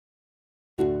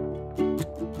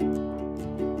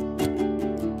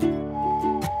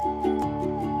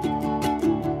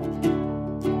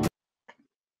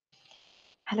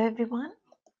Hello, everyone.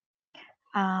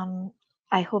 Um,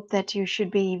 I hope that you should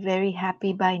be very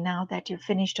happy by now that you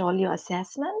finished all your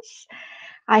assessments.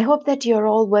 I hope that you're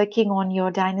all working on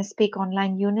your Dynaspeak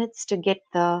online units to get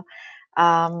the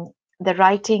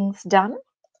writings done.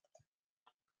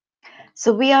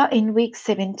 So we are in week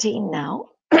 17 now.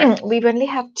 We only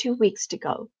have 2 weeks to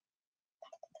go.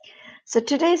 So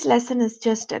today's lesson is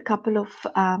just a couple of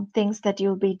things that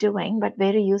you'll be doing, but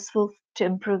very useful to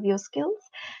improve your skills.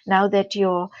 Now that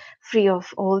you're free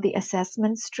of all the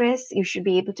assessment stress, you should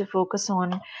be able to focus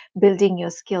on building your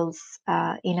skills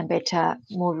in a better,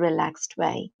 more relaxed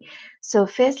way. So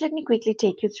first, let me quickly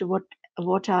take you through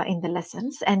what are in the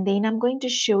lessons, and then I'm going to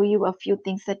show you a few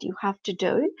things that you have to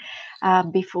do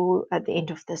before at the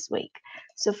end of this week.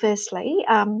 So firstly,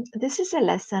 this is a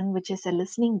lesson which is a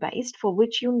listening based, for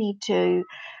which you need to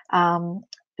um,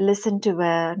 listen to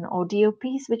an audio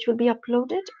piece which will be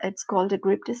uploaded. It's called a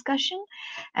group discussion,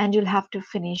 and you'll have to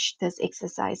finish this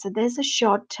exercise. So there's a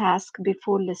short task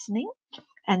before listening,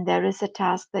 and there is a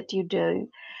task that you do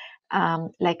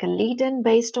like a lead-in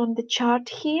based on the chart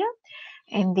here,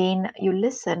 and then you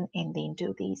listen and then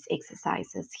do these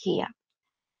exercises here.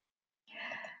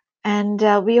 And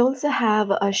we also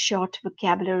have a short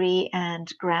vocabulary and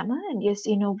grammar. And yes,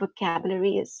 you know,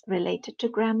 vocabulary is related to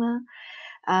grammar.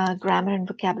 Grammar and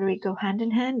vocabulary go hand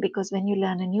in hand, because when you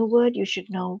learn a new word, you should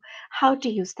know how to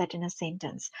use that in a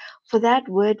sentence. For that,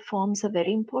 word forms are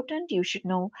very important. You should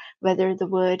know whether the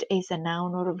word is a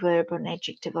noun or a verb or an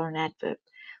adjective or an adverb.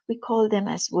 We call them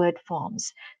as word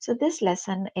forms. So this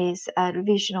lesson is a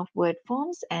revision of word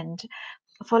forms, and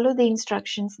follow the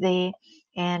instructions there,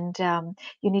 and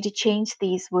you need to change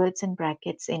these words in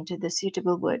brackets into the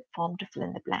suitable word form to fill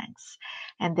in the blanks.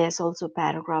 And there's also a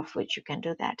paragraph which you can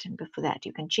do that, and before that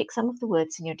you can check some of the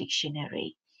words in your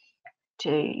dictionary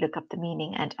to look up the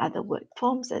meaning and other word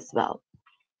forms as well.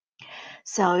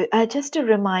 So just a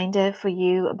reminder for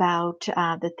you about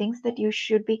the things that you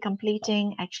should be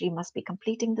completing, actually must be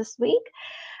completing this week.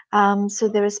 So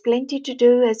there is plenty to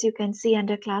do. As you can see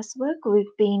under classwork,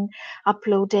 we've been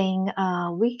uploading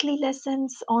weekly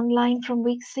lessons online from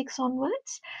week 6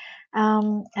 onwards.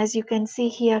 As you can see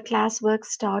here, classwork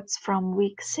starts from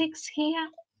week 6 here.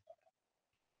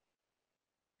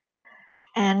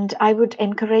 And I would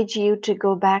encourage you to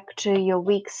go back to your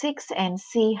week 6 and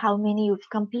see how many you've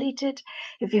completed.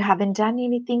 If you haven't done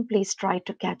anything, please try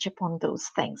to catch up on those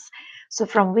things. So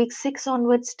from week 6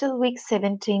 onwards till week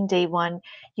 17, day 1,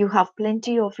 you have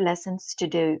plenty of lessons to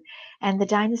do. And the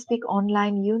Dynaspeak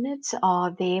online units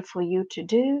are there for you to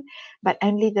do, but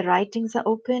only the writings are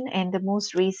open, and the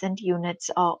most recent units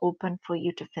are open for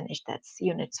you to finish. That's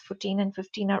units 14 and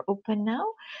 15 are open now,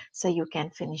 so you can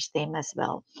finish them as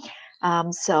well.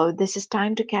 So this is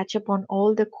time to catch up on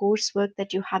all the coursework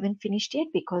that you haven't finished yet,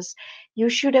 because you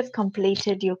should have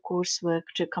completed your coursework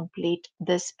to complete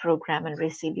this program and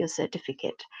receive your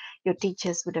certificate. Your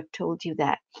teachers would have told you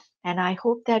that. And I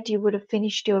hope that you would have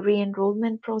finished your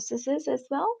re-enrollment processes as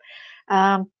well.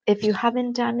 If you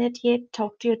haven't done it yet,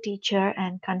 talk to your teacher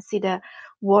and consider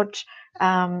what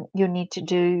you need to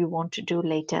do, you want to do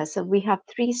later. So we have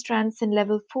 3 strands in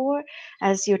level 4,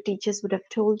 as your teachers would have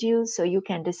told you. So you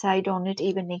can decide on it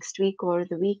even next week or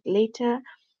the week later.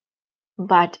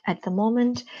 But at the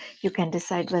moment, you can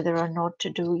decide whether or not to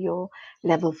do your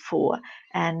level 4,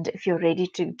 and if you're ready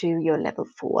to do your level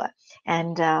 4.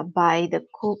 And by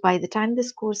the time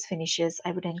this course finishes,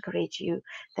 I would encourage you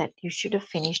that you should have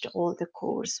finished all the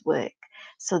course work,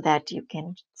 so that you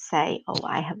can say, oh,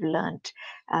 I have learned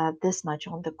this much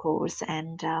on the course,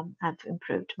 and I've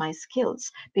improved my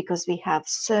skills, because we have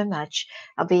so much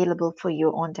available for you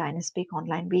on Dynaspeak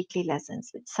online weekly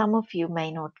lessons, which some of you may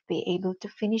not be able to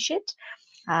finish it.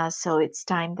 So it's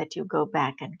time that you go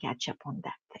back and catch up on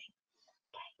that thing.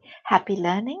 Okay. Happy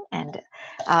learning, and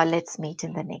let's meet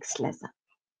in the next lesson.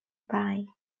 Bye.